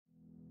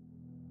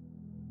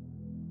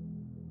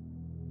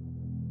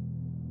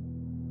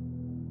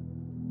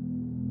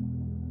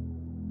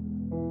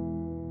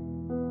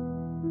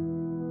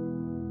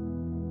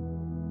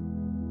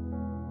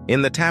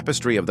In the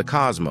tapestry of the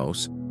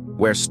cosmos,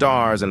 where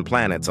stars and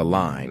planets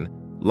align,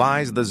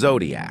 lies the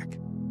Zodiac,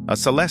 a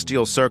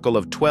celestial circle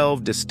of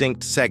 12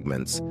 distinct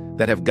segments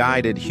that have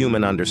guided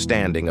human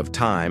understanding of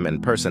time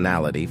and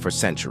personality for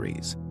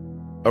centuries.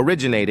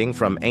 Originating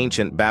from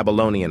ancient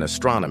Babylonian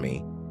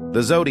astronomy,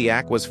 the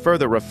Zodiac was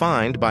further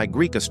refined by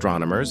Greek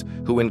astronomers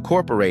who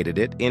incorporated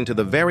it into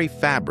the very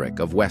fabric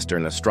of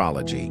Western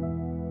astrology.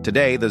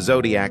 Today, the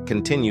Zodiac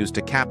continues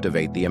to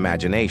captivate the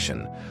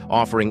imagination,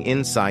 offering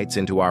insights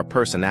into our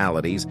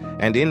personalities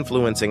and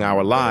influencing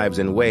our lives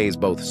in ways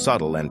both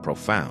subtle and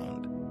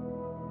profound.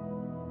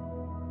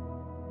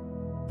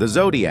 The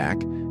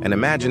Zodiac, an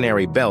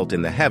imaginary belt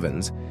in the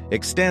heavens,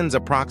 extends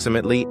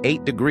approximately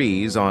 8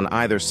 degrees on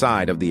either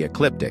side of the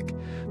ecliptic,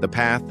 the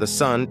path the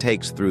sun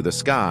takes through the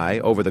sky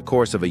over the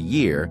course of a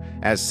year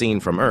as seen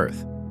from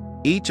Earth.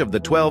 Each of the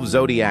 12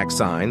 zodiac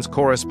signs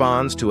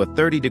corresponds to a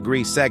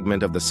 30-degree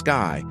segment of the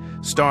sky,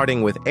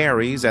 starting with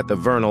Aries at the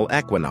vernal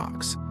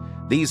equinox.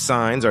 These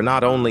signs are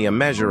not only a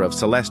measure of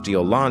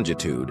celestial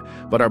longitude,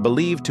 but are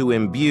believed to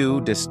imbue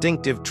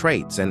distinctive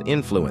traits and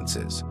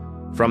influences.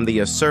 From the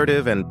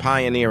assertive and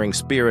pioneering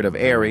spirit of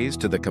Aries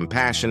to the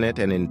compassionate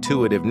and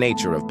intuitive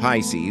nature of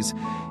Pisces,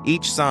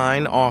 each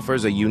sign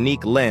offers a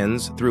unique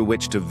lens through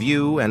which to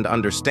view and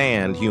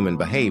understand human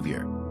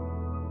behavior.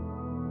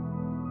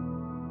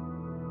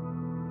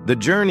 The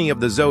journey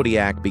of the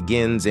Zodiac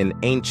begins in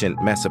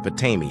ancient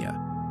Mesopotamia,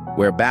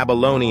 where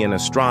Babylonian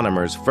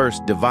astronomers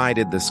first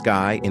divided the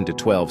sky into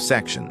 12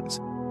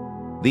 sections.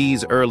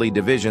 These early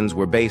divisions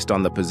were based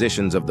on the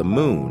positions of the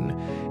moon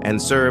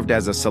and served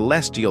as a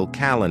celestial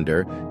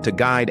calendar to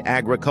guide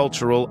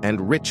agricultural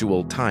and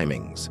ritual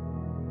timings.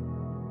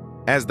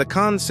 As the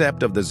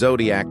concept of the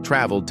zodiac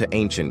traveled to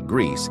ancient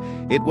Greece,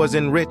 it was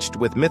enriched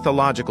with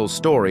mythological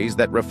stories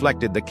that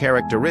reflected the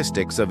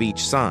characteristics of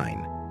each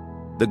sign.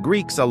 The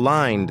Greeks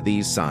aligned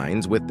these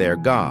signs with their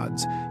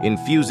gods,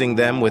 infusing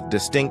them with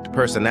distinct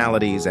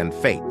personalities and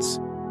fates.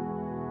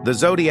 The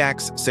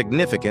zodiac's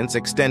significance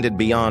extended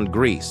beyond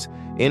Greece,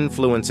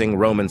 influencing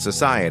Roman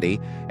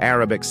society,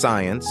 Arabic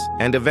science,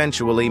 and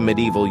eventually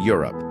medieval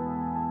Europe.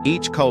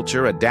 Each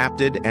culture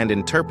adapted and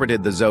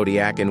interpreted the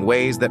zodiac in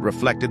ways that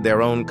reflected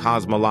their own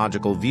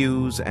cosmological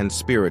views and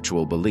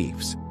spiritual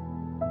beliefs.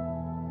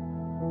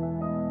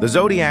 The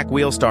zodiac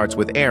wheel starts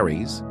with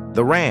Aries,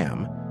 the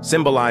ram,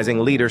 symbolizing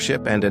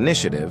leadership and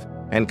initiative,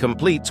 and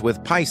completes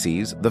with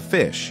Pisces, the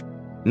fish,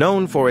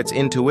 known for its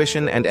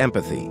intuition and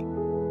empathy.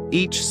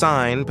 Each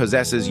sign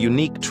possesses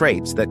unique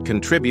traits that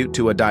contribute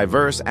to a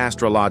diverse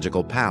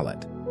astrological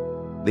palette.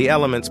 The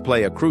elements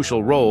play a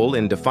crucial role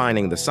in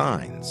defining the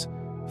signs.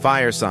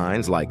 Fire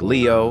signs like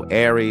Leo,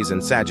 Aries,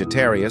 and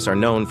Sagittarius are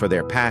known for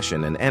their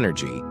passion and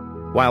energy,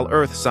 while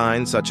earth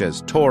signs such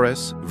as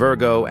Taurus,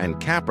 Virgo, and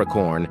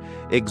Capricorn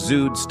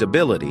exude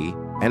stability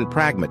and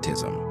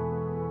pragmatism.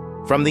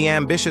 From the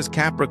ambitious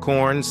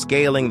Capricorn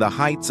scaling the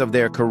heights of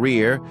their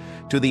career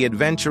to the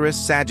adventurous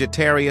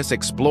Sagittarius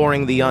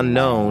exploring the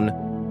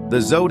unknown,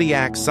 the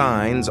zodiac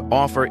signs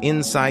offer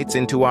insights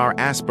into our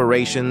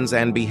aspirations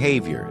and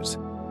behaviors,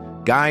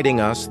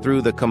 guiding us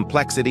through the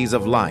complexities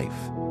of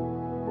life.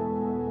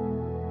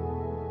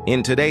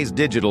 In today's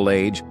digital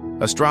age,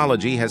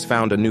 astrology has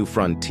found a new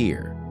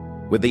frontier.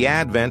 With the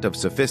advent of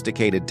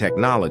sophisticated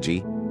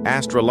technology,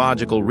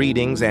 astrological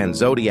readings and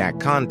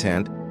zodiac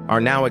content are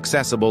now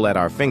accessible at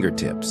our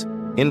fingertips,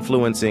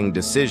 influencing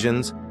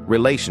decisions,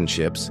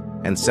 relationships,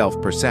 and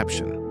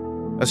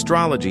self-perception.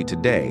 Astrology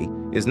today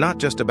is not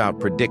just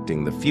about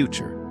predicting the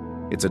future.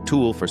 It's a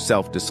tool for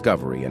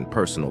self-discovery and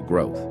personal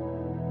growth.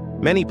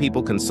 Many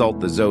people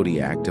consult the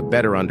zodiac to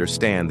better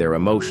understand their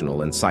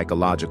emotional and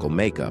psychological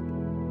makeup,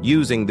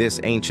 using this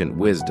ancient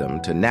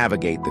wisdom to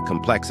navigate the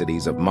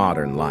complexities of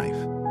modern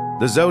life.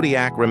 The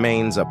zodiac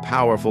remains a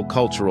powerful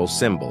cultural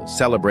symbol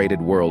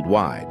celebrated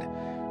worldwide.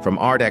 From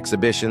art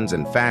exhibitions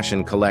and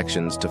fashion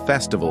collections to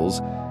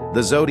festivals,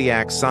 the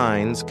zodiac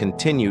signs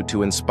continue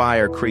to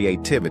inspire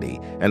creativity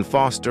and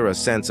foster a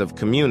sense of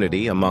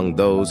community among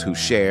those who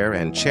share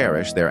and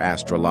cherish their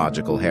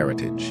astrological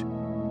heritage.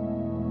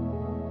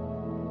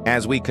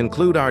 As we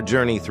conclude our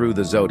journey through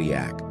the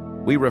zodiac,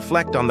 we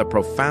reflect on the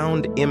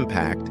profound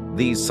impact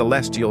these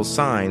celestial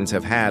signs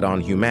have had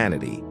on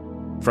humanity.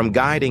 From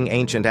guiding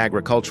ancient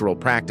agricultural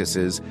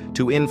practices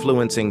to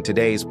influencing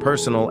today's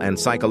personal and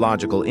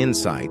psychological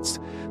insights,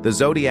 the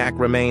zodiac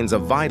remains a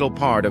vital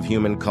part of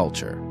human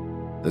culture.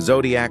 The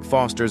zodiac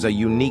fosters a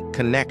unique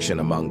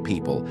connection among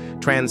people,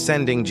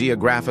 transcending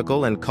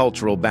geographical and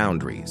cultural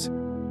boundaries.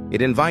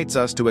 It invites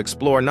us to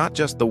explore not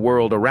just the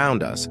world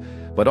around us,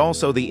 but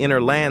also the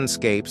inner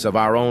landscapes of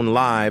our own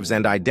lives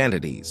and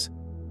identities.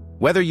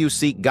 Whether you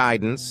seek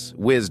guidance,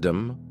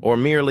 wisdom, or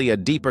merely a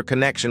deeper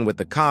connection with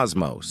the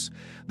cosmos,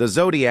 the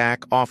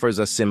zodiac offers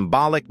a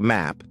symbolic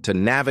map to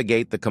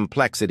navigate the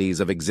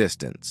complexities of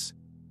existence.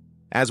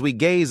 As we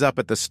gaze up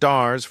at the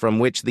stars from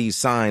which these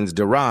signs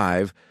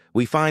derive,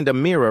 we find a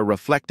mirror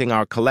reflecting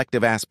our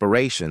collective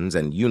aspirations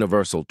and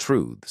universal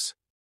truths.